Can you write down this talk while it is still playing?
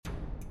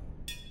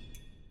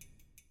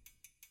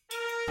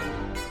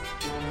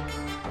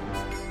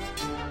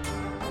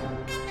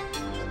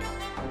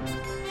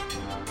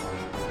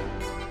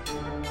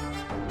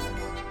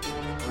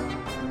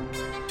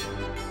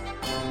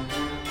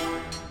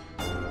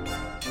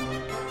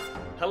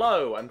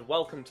Hello and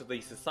welcome to the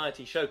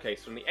Society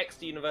Showcase from the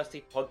Exeter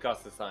University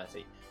Podcast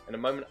Society. In a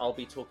moment I'll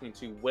be talking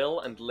to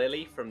Will and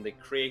Lily from the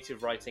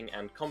Creative Writing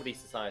and Comedy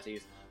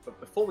Societies, but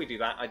before we do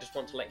that I just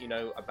want to let you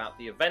know about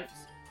the events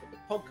that the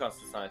Podcast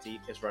Society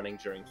is running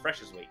during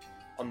Freshers Week.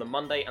 On the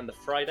Monday and the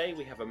Friday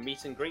we have a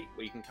meet and greet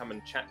where you can come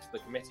and chat to the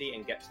committee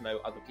and get to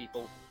know other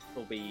people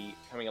who'll be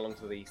coming along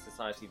to the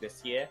Society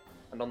this year.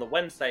 And on the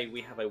Wednesday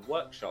we have a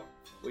workshop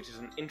which is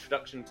an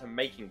introduction to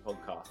making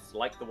podcasts,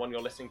 like the one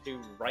you're listening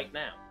to right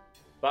now.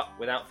 But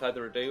without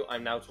further ado,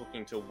 I'm now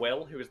talking to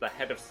Will, who is the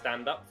head of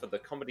stand-up for the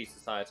Comedy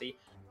Society,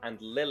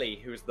 and Lily,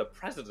 who is the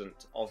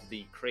president of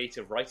the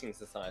Creative Writing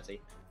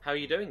Society. How are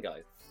you doing,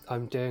 guys?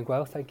 I'm doing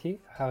well, thank you.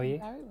 How are you?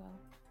 Very well.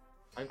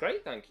 I'm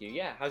great, thank you.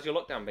 Yeah, how's your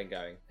lockdown been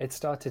going? It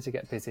started to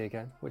get busy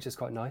again, which is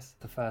quite nice.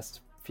 The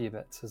first few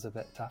bits was a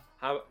bit tough.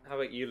 How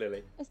about you,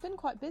 Lily? It's been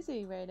quite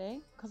busy,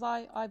 really, because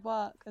I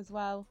work as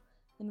well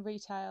in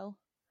retail.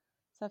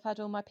 So I've had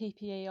all my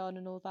PPE on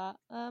and all that.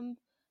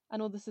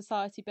 And all the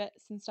society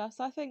bits and stuff.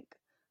 So I think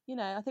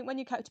when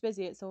you're kept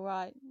busy, it's all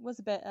right. It was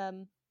a bit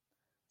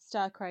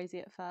stir crazy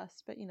at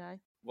first, but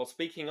Well,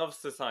 speaking of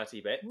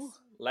society bits, Ooh.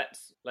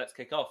 let's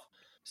kick off.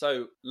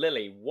 So,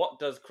 Lily, what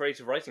does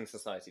Creative Writing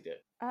Society do?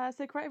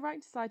 So Creative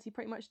Writing Society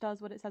pretty much does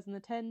what it says in the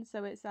tin.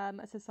 So it's a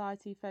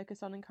society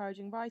focused on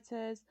encouraging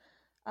writers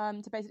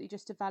to basically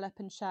just develop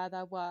and share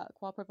their work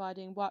while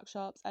providing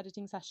workshops,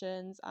 editing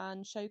sessions,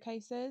 and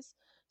showcases.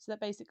 So that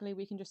basically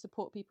we can just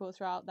support people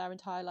throughout their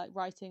entire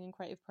writing and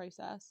creative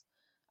process.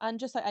 And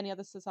just like any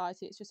other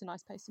society, it's just a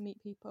nice place to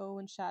meet people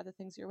and share the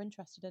things you're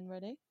interested in,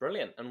 really.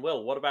 Brilliant. And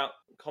Will, what about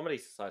Comedy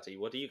Society?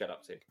 What do you get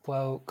up to?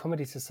 Well,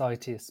 Comedy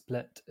Society is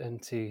split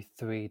into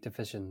 3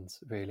 divisions,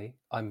 really.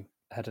 I'm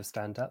head of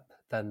stand-up,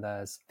 then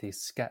there's the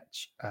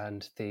sketch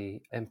and the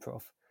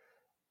improv.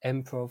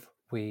 Improv,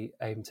 we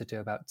aim to do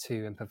about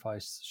 2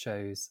 improvised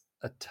shows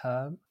a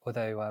term,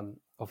 although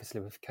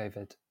obviously with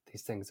COVID,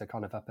 these things are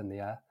kind of up in the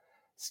air.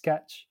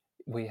 Sketch,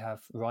 we have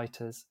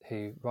writers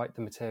who write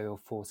the material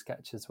for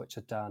sketches which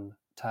are done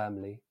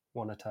termly,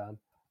 1 a term.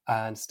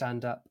 And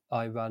stand-up,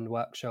 I run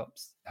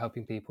workshops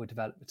helping people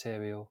develop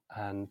material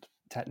and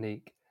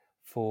technique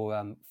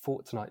for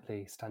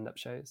fortnightly stand-up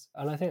shows.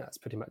 And I think that's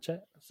pretty much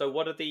it. So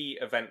what are the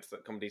events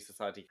that Comedy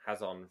Society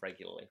has on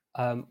regularly?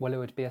 Well, it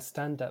would be a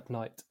stand-up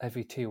night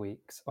every 2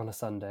 weeks on a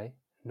Sunday,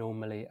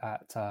 normally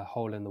at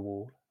Hole in the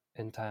Wall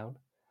in town,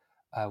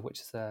 which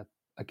is a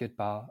good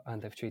bar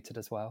and they've treated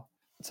us well.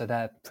 So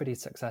they're pretty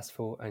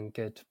successful and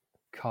good,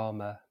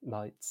 calmer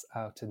nights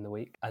out in the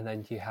week. And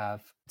then you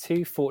have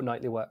 2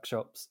 fortnightly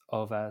workshops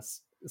of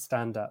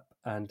stand-up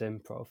and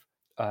improv.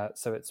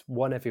 So it's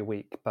 1 every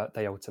week, but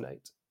they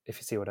alternate, if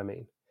you see what I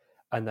mean.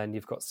 And then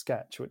you've got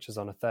sketch, which is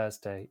on a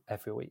Thursday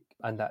every week.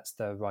 And that's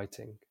the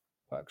writing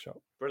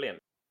workshop. Brilliant.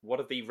 What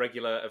are the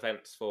regular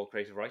events for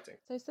creative writing?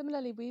 So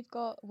similarly, we've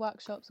got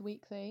workshops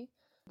weekly.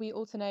 We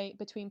alternate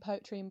between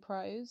poetry and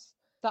prose.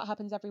 That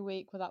happens every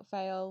week without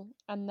fail.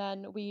 And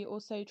then we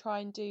also try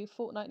and do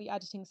fortnightly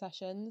editing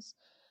sessions.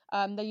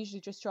 They're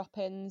usually just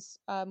drop-ins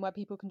where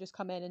people can just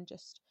come in and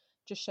just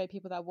show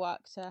people their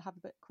work to have a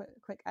bit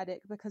quick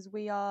edit, because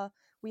we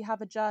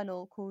have a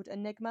journal called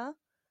Enigma,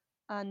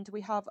 and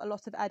we have a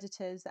lot of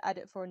editors that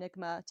edit for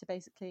Enigma to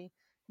basically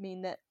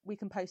mean that we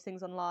can post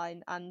things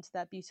online and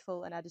they're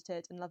beautiful and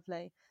edited and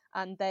lovely,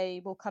 and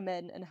they will come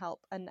in and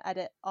help and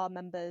edit our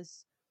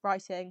members'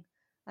 writing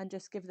and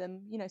just give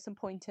them, some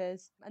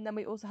pointers. And then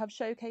we also have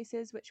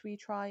showcases, which we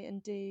try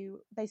and do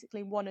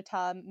basically 1 a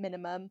term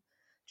minimum,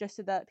 just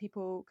so that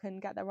people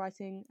can get their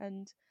writing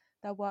and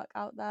their work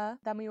out there.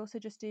 Then we also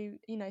just do,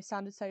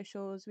 standard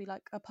socials. We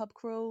like a pub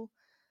crawl.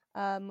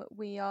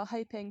 We are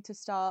hoping to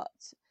start,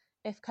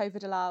 if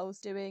COVID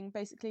allows, doing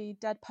basically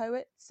dead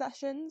poet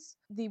sessions.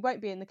 They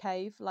won't be in the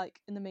cave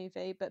like in the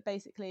movie, but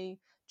basically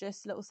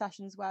just little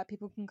sessions where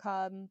people can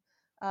come,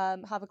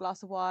 have a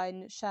glass of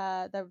wine,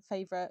 share their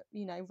favourite,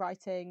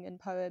 writing and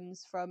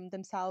poems from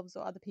themselves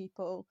or other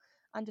people,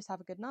 and just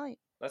have a good night.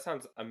 That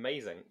sounds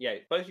amazing. Yeah,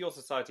 both your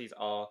societies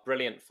are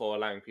brilliant for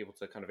allowing people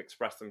to kind of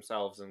express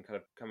themselves and kind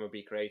of come and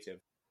be creative.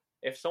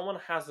 If someone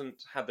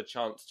hasn't had the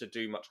chance to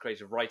do much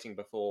creative writing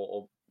before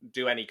or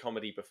do any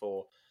comedy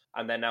before,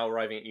 and they're now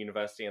arriving at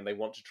university and they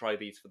want to try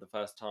these for the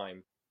first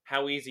time,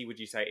 how easy would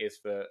you say it is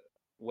for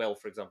Will,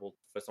 for example,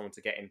 for someone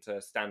to get into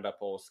stand-up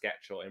or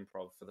sketch or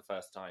improv for the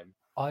first time?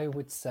 I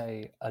would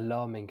say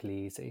alarmingly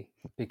easy,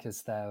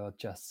 because there are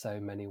just so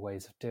many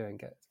ways of doing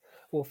it.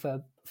 Well,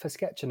 for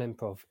sketch and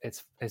improv,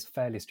 it's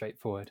fairly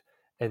straightforward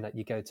in that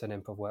you go to an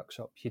improv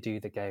workshop, you do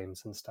the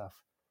games and stuff.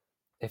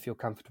 If you're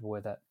comfortable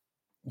with it,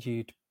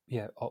 you'd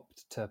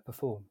opt to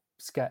perform.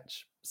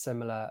 Sketch,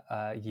 similar,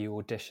 you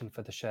audition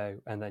for the show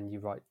and then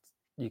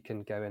you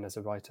can go in as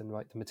a writer and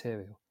write the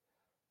material.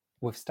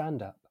 With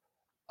stand-up,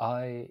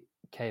 I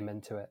came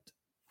into it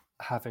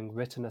having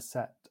written a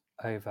set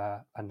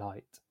over a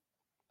night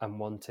and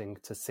wanting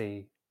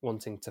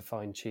to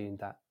fine-tune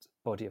that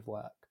body of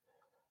work.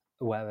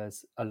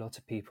 Whereas a lot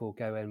of people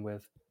go in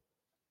with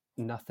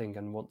nothing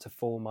and want to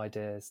form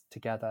ideas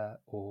together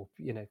or,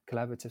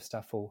 collaborative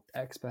stuff or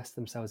express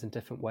themselves in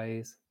different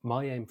ways.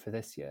 My aim for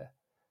this year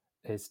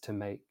is to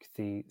make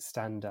the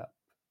stand-up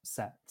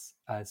sets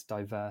as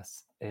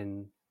diverse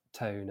in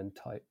tone and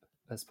type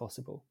as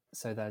possible.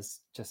 So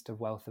there's just a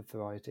wealth of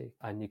variety,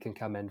 and you can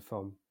come in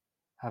from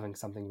having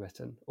something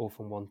written or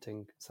from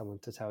wanting someone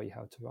to tell you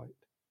how to write.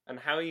 And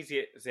how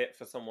easy is it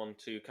for someone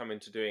to come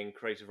into doing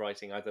creative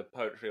writing, either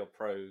poetry or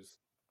prose,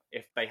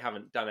 if they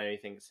haven't done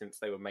anything since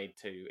they were made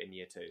to in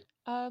year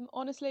 2?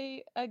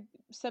 Honestly,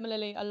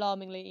 similarly,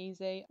 alarmingly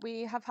easy.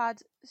 We have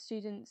had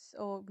students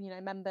or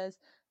members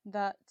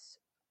that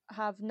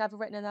have never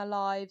written in their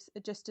lives,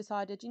 just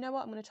decided, you know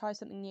what, I'm going to try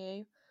something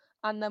new.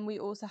 And then we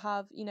also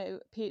have,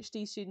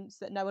 PhD students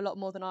that know a lot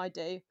more than I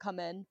do come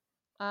in,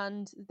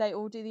 and they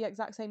all do the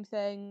exact same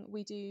thing.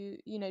 We do,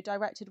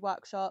 directed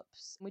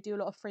workshops. We do a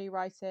lot of free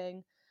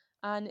writing,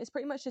 and it's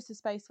pretty much just a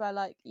space where,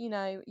 like, you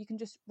can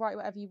just write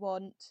whatever you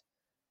want,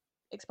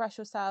 express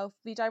yourself.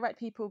 We direct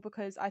people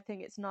because I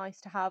think it's nice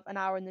to have an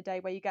hour in the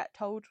day where you get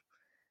told,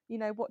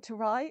 what to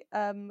write.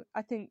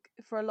 I think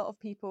for a lot of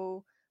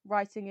people,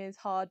 writing is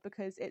hard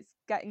because it's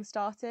getting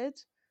started.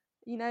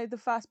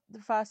 The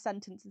first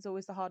sentence is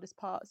always the hardest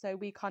part. So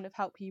we kind of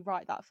help you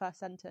write that first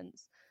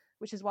sentence,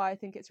 which is why I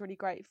think it's really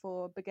great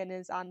for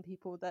beginners and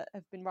people that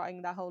have been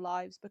writing their whole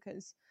lives,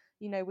 because,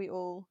 we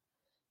all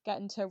get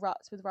into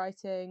ruts with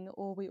writing,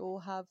 or we all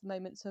have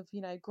moments of,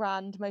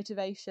 grand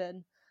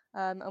motivation.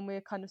 And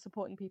we're kind of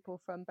supporting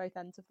people from both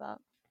ends of that.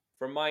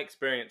 From my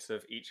experience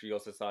of each of your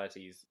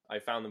societies, I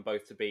found them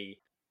both to be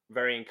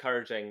very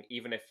encouraging,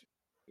 even if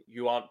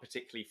you aren't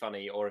particularly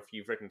funny or if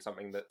you've written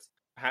something that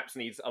perhaps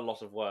needs a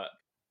lot of work.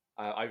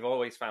 I've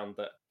always found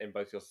that in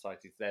both your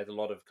societies, there's a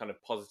lot of kind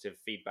of positive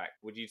feedback.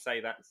 Would you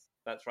say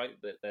that's right?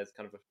 That there's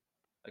kind of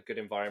a good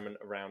environment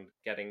around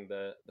getting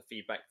the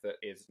feedback that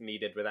is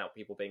needed without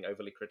people being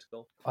overly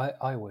critical?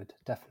 I would,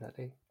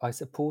 definitely. I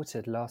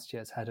supported last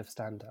year's Head of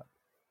Stand-Up,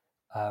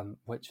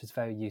 which was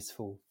very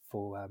useful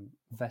for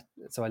vet.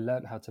 So I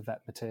learned how to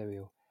vet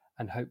material,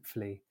 and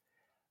hopefully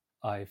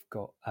I've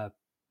got a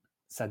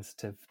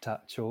sensitive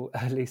touch, or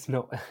at least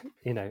not,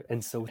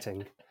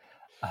 insulting.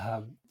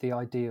 The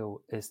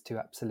ideal is to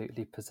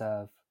absolutely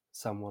preserve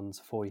someone's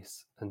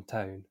voice and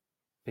tone,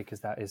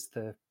 because that is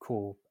the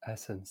core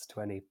essence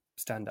to any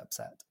stand-up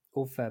set,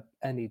 or for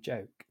any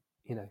joke.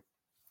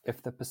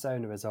 If the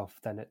persona is off,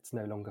 then it's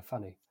no longer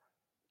funny.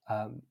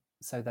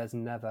 So there's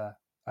never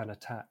an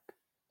attack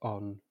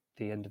on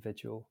the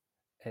individual.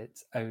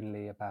 It's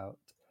only about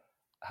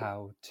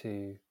how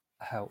to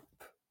help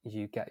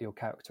you get your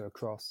character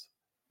across.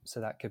 So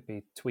that could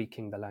be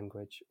tweaking the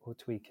language or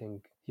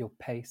tweaking your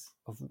pace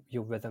of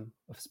your rhythm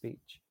of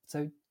speech.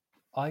 So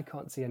I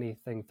can't see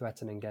anything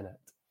threatening in it.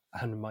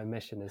 And my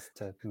mission is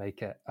to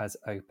make it as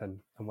open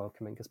and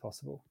welcoming as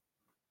possible.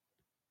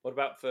 What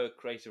about for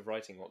creative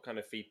writing? What kind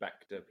of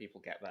feedback do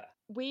people get there?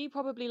 We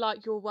probably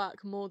like your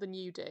work more than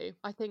you do.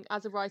 I think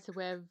as a writer,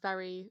 we're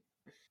very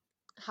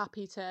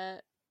happy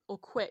to, or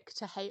quick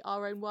to, hate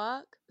our own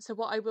work. So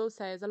what I will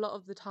say is, a lot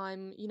of the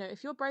time,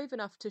 if you're brave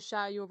enough to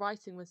share your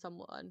writing with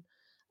someone,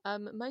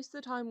 most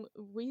of the time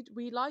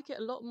we like it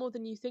a lot more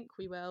than you think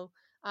we will,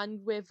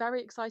 and we're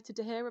very excited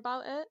to hear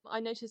about it.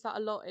 I noticed that a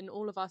lot in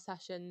all of our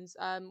sessions,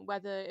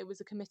 whether it was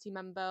a committee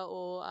member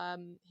or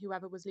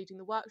whoever was leading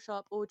the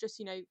workshop, or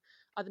just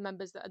other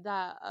members that are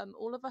there.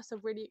 All of us are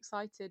really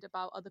excited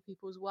about other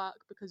people's work,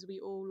 because we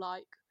all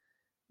like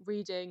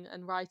reading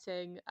and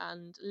writing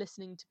and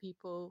listening to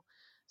people.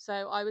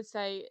 So I would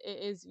say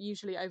it is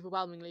usually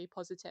overwhelmingly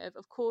positive.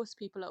 Of course,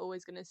 people are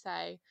always going to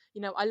say,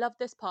 I love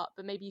this part,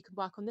 but maybe you can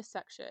work on this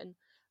section,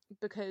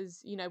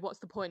 because, what's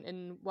the point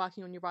in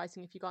working on your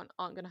writing if you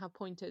aren't going to have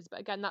pointers? But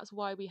again, that's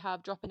why we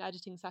have drop-in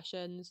editing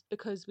sessions,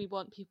 because we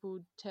want people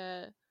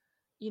to,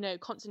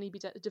 constantly be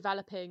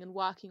developing and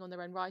working on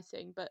their own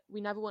writing. But we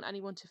never want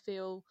anyone to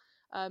feel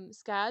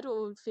scared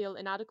or feel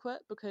inadequate,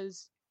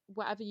 because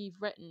whatever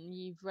you've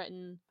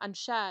written and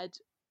shared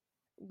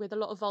with a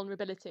lot of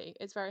vulnerability.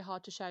 It's very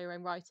hard to share your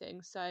own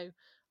writing. So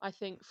I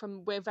think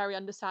we're very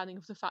understanding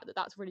of the fact that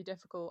that's really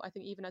difficult. I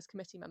think even as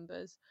committee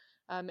members,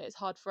 it's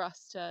hard for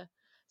us to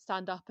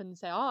stand up and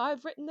say, oh,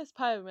 I've written this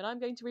poem and I'm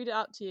going to read it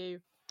out to you,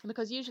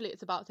 because usually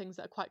it's about things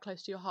that are quite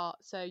close to your heart.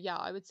 So yeah,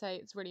 I would say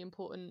it's really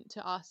important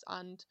to us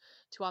and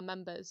to our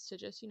members to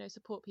just,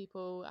 support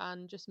people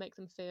and just make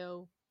them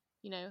feel,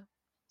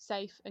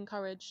 safe,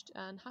 encouraged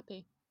and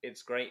happy.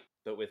 It's great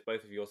that with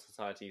both of your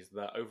societies,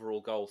 the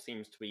overall goal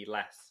seems to be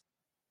less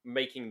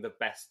making the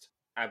best,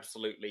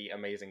 absolutely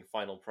amazing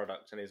final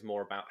product, and is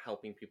more about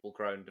helping people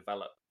grow and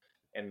develop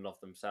in and of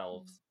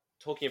themselves.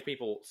 Talking of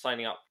people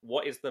signing up,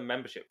 what is the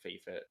membership fee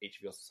for each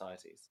of your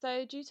societies?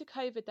 So due to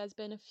COVID, there's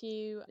been a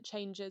few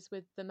changes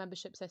with the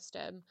membership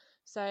system.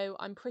 So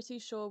I'm pretty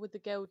sure with the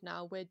guild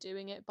now, we're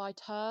doing it by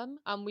term,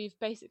 and we've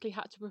basically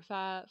had to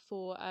prepare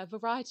for a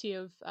variety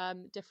of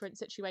different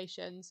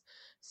situations.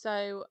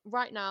 So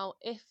right now,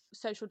 if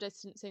social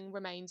distancing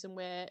remains and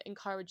we're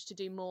encouraged to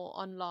do more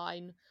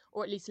online,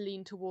 or at least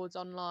lean towards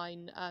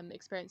online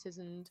experiences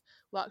and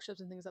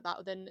workshops and things like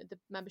that, then the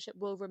membership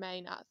will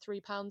remain at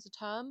 £3 a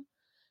term.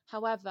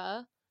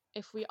 However,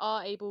 if we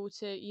are able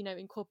to,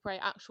 incorporate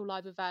actual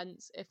live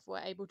events, if we're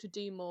able to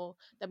do more,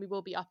 then we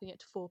will be upping it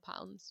to £4.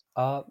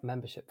 Our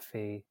membership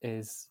fee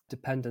is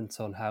dependent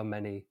on how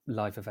many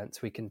live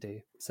events we can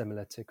do,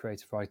 similar to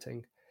creative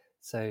writing.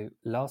 So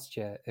last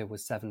year it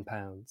was £7,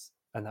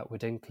 and that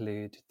would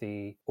include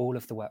all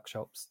of the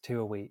workshops, 2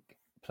 a week,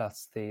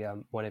 plus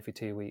the 1 every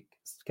 2 week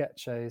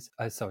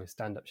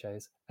stand-up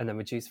shows, and then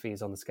reduced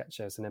fees on the sketch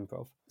shows and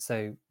improv.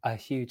 So a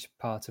huge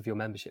part of your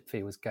membership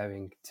fee was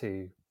going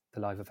to the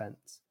live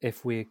events.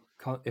 If we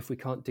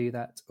can't do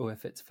that, or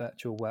if it's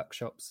virtual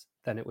workshops,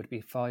 then it would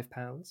be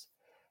 £5.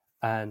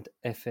 And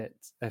if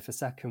a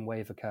second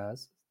wave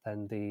occurs,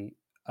 then the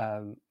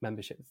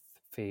membership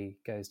fee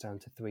goes down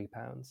to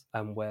 £3.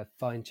 And we're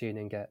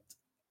fine-tuning it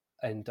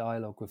in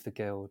dialogue with the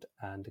guild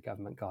and the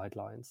government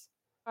guidelines.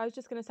 I was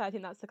just going to say, I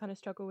think that's the kind of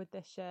struggle with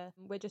this year.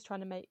 We're just trying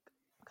to make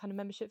kind of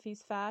membership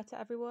fees fair to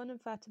everyone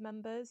and fair to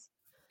members.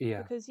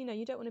 Yeah. Because,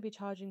 you don't want to be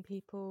charging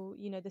people,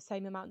 the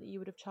same amount that you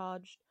would have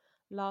charged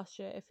last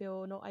year if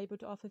you're not able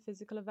to offer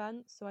physical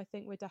events. So I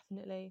think we're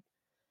definitely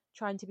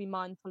trying to be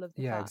mindful of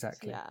the fact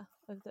exactly.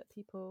 of that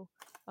people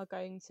are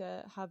going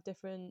to have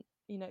different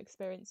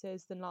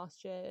experiences than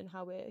last year, and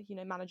how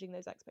we're managing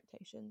those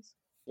expectations.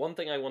 One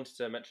thing I wanted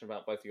to mention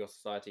about both of your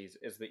societies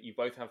is that you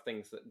both have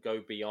things that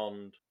go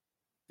beyond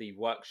the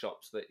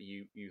workshops that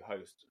you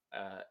host.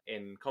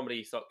 In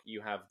Comedy Sock,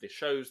 you have the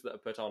shows that are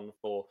put on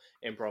for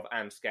improv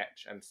and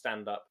sketch and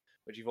stand-up,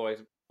 which you've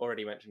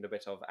already mentioned a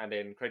bit of, and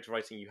in creative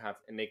writing you have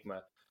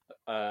Enigma.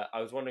 I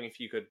was wondering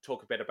if you could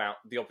talk a bit about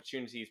the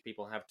opportunities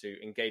people have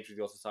to engage with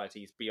your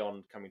societies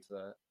beyond coming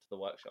to the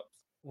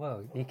workshops.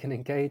 Well, you can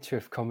engage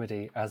with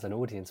comedy as an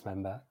audience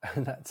member,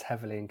 and that's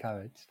heavily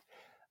encouraged,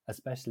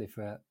 especially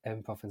for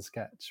improv and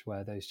sketch,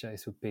 where those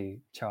shows would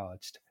be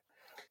charged.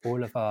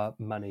 All of our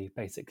money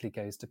basically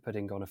goes to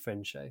putting on a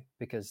fringe show,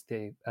 because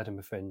the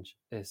Edinburgh Fringe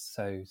is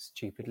so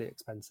stupidly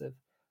expensive.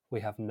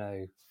 We have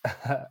no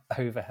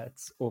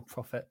overheads or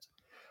profit.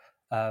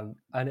 And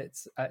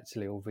it's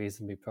actually all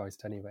reasonably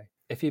priced anyway.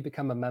 If you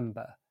become a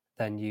member,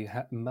 then you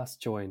must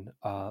join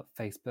our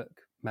Facebook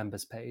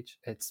members page.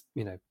 It's,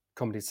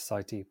 Comedy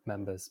Society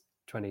members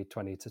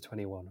 2020 to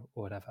 21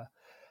 or whatever,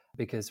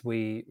 because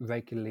we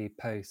regularly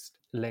post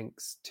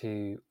links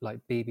to like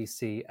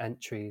BBC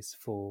entries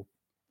for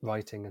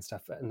writing and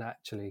stuff, and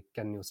actually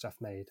getting your stuff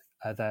made.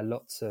 There are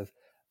lots of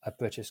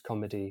British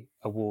comedy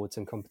awards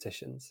and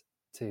competitions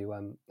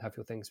to have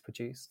your things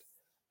produced,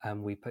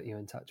 and we put you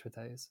in touch with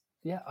those.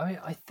 Yeah,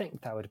 I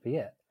think that would be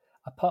it.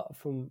 Apart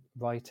from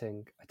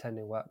writing,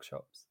 attending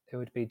workshops, it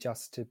would be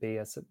just to be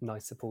a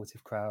nice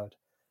supportive crowd,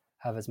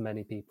 have as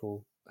many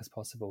people as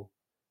possible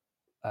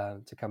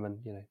to come and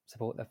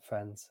support their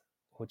friends,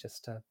 or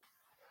just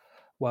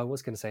I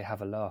was going to say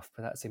have a laugh,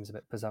 but that seems a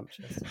bit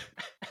presumptuous.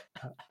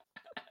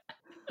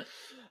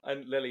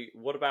 And Lily,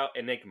 what about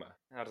Enigma?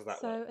 How does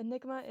that work? So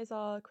Enigma is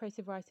our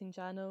creative writing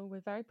journal.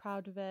 We're very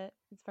proud of it.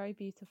 It's very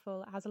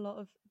beautiful. It has a lot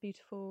of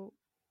beautiful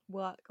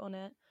work on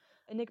it.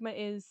 Enigma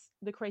is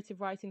the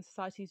Creative Writing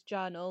Society's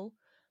journal.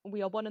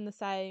 We are one and the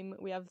same.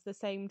 We have the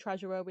same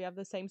treasurer. We have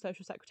the same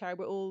social secretary.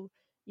 We're all,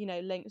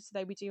 linked.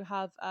 So we do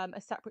have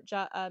a separate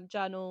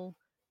journal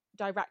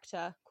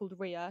director called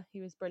Ria,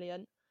 who is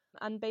brilliant.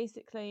 And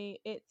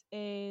basically it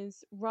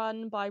is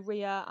run by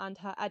Ria and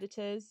her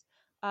editors.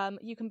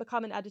 You can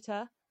become an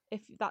editor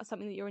if that's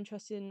something that you're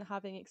interested in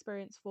having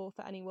experience for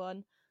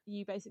anyone.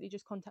 You basically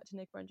just contact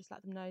Enigma and just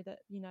let them know that,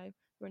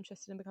 you're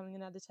interested in becoming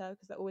an editor,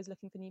 because they're always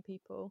looking for new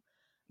people.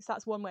 So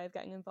that's one way of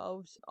getting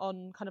involved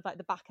on kind of like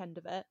the back end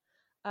of it.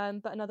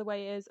 But another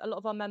way is a lot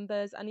of our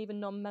members and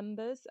even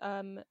non-members,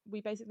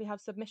 we basically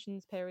have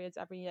submissions periods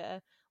every year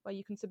where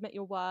you can submit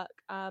your work,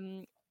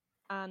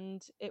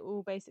 and it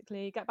will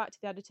basically get back to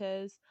the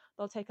editors.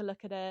 They'll take a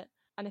look at it,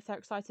 and if they're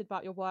excited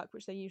about your work,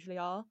 which they usually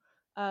are,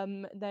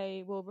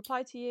 they will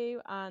reply to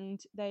you,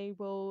 and they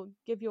will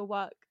give your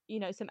work,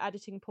 some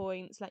editing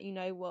points, let you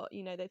know what,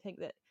 they think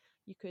that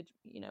you could,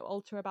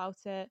 alter about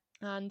it.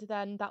 And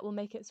then that will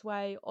make its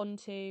way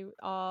onto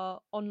our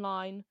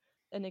online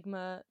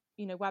Enigma,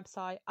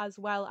 website, as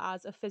well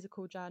as a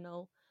physical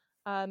journal.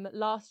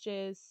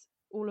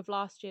 All of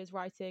last year's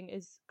writing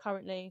is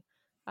currently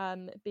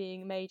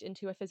being made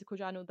into a physical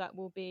journal that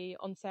will be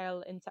on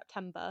sale in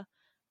September.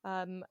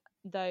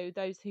 Though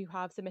those who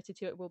have submitted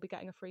to it will be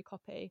getting a free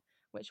copy,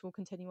 which will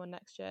continue on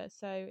next year.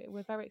 So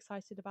we're very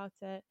excited about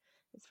it.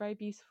 It's very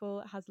beautiful.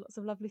 It has lots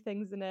of lovely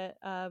things in it.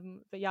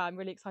 But yeah, I'm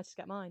really excited to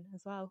get mine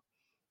as well.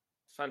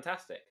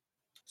 Fantastic.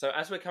 So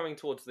as we're coming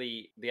towards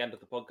the end of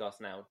the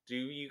podcast now, do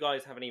you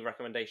guys have any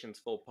recommendations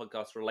for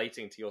podcasts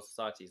relating to your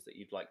societies that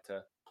you'd like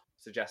to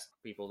suggest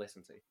people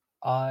listen to?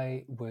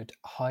 I would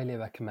highly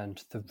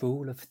recommend the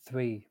Rule of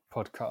Three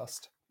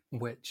podcast,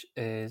 which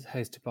is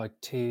hosted by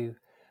two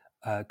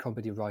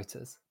comedy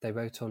writers. They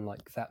wrote on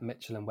like That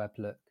Mitchell and Webb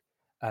Look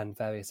and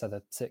various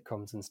other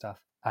sitcoms and stuff,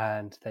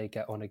 and they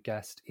get on a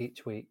guest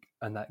each week,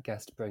 and that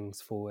guest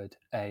brings forward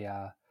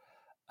a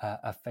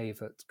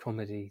favourite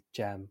comedy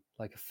gem,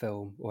 like a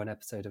film or an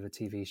episode of a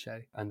TV show,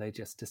 and they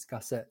just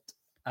discuss it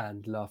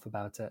and laugh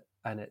about it,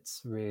 and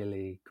it's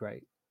really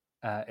great.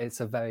 It's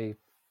a very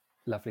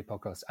lovely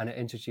podcast, and it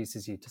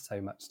introduces you to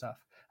so much stuff.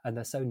 And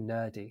they're so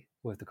nerdy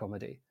with the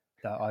comedy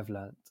that I've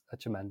learnt a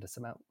tremendous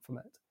amount from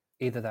it.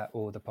 Either that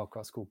or the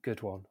podcast called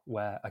Good One,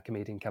 where a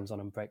comedian comes on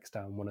and breaks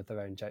down one of their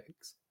own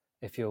jokes.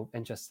 If you're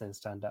interested in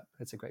stand-up,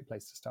 it's a great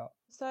place to start.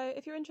 So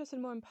if you're interested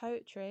more in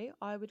poetry,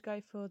 I would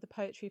go for the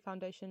Poetry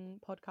Foundation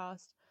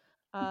podcast.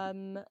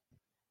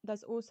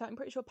 There's also, I'm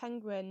pretty sure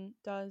Penguin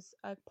does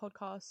a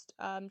podcast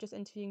just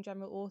interviewing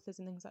general authors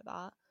and things like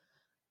that.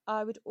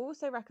 I would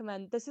also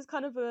recommend, this is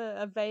kind of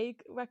a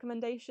vague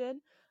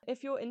recommendation,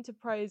 if you're into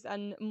prose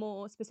and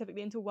more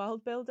specifically into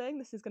world building,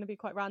 this is going to be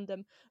quite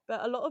random,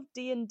 but a lot of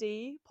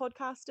D&D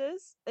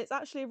podcasters, it's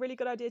actually a really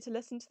good idea to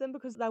listen to them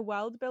because their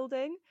world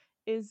building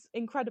is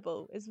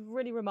incredible. It's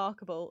really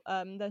remarkable.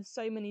 There's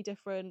so many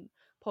different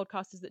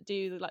podcasters that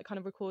do like kind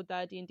of record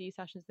their D&D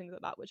sessions, things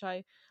like that, which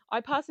I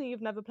personally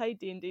have never played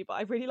D&D, but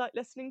I really like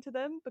listening to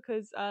them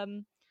because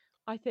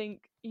I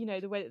think, you know,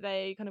 the way that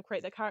they kind of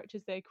create their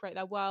characters, they create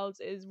their worlds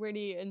is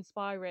really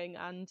inspiring,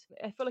 and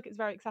I feel like it's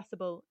very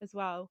accessible as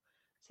well.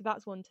 So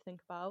that's one to think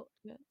about.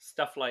 Yeah.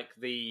 Stuff like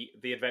the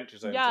Adventure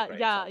Zone.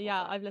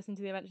 Yeah. I've listened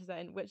to the Adventure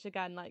Zone, which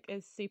again, like,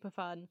 is super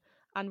fun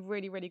and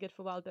really, really good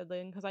for world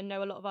building because I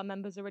know a lot of our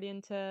members are really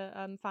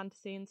into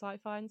fantasy and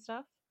sci-fi and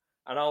stuff.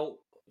 And I'll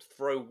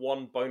throw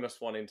one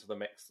bonus one into the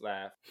mix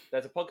there.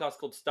 There's a podcast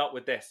called Start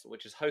With This,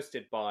 which is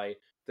hosted by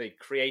the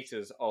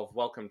creators of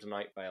Welcome to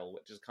Night Vale,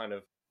 which is kind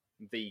of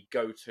the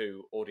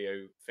go-to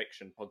audio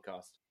fiction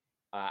podcast.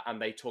 And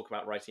they talk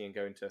about writing and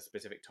go into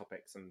specific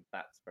topics, and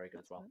that's very good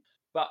as well.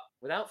 But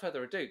without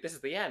further ado, this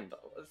is the end.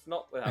 It's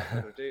not without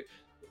further ado.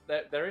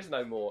 There is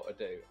no more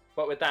ado.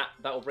 But with that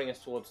will bring us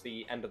towards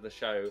the end of the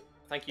show.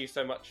 Thank you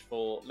so much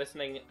for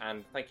listening,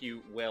 and thank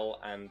you, Will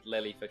and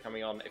Lily, for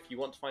coming on. If you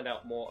want to find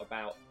out more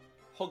about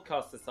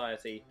Podcast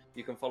Society,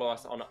 you can follow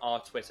us on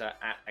our Twitter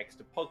at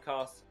Exeter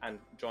Podcasts and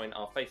join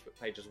our Facebook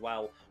page as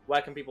well.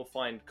 Where can people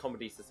find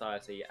Comedy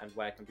Society, and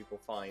where can people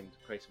find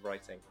creative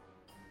writing?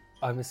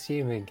 I'm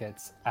assuming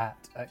it's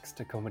at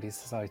Exeter Comedy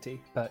Society,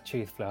 but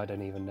truthfully, I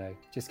don't even know.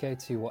 Just go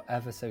to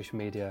whatever social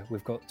media.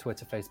 We've got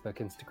Twitter, Facebook,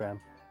 Instagram,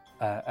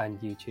 and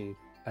YouTube,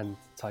 and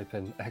type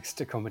in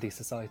Exeter Comedy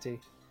Society.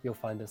 You'll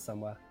find us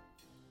somewhere.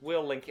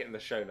 We'll link it in the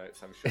show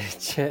notes, I'm sure.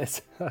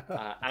 Cheers.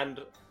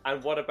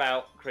 And what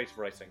about creative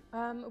writing?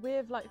 We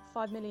have like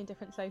 5 million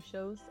different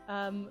socials,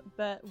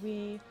 but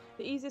the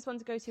easiest one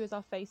to go to is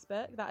our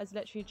Facebook. That is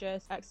literally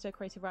just Exeter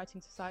Creative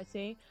Writing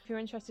Society. If you're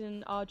interested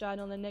in our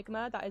journal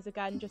Enigma, that is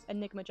again just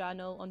Enigma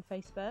Journal on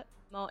Facebook.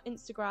 Our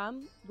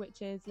Instagram,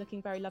 which is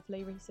looking very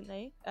lovely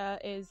recently,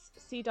 is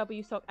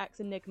CWSOCX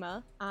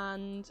Enigma,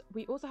 and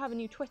we also have a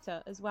new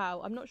Twitter as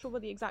well. I'm not sure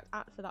what the exact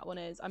 @ for that one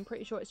is. I'm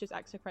pretty sure it's just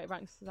Exeter Creative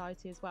Writing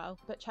Society as well.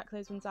 But check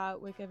those ones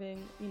out. We're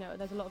giving,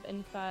 there's a lot of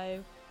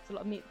info, there's a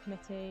lot of meet the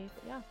committee.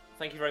 But yeah.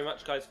 Thank you very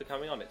much, guys, for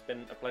coming on. It's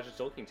been a pleasure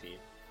talking to you.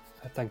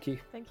 Thank you.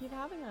 Thank you for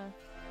having us.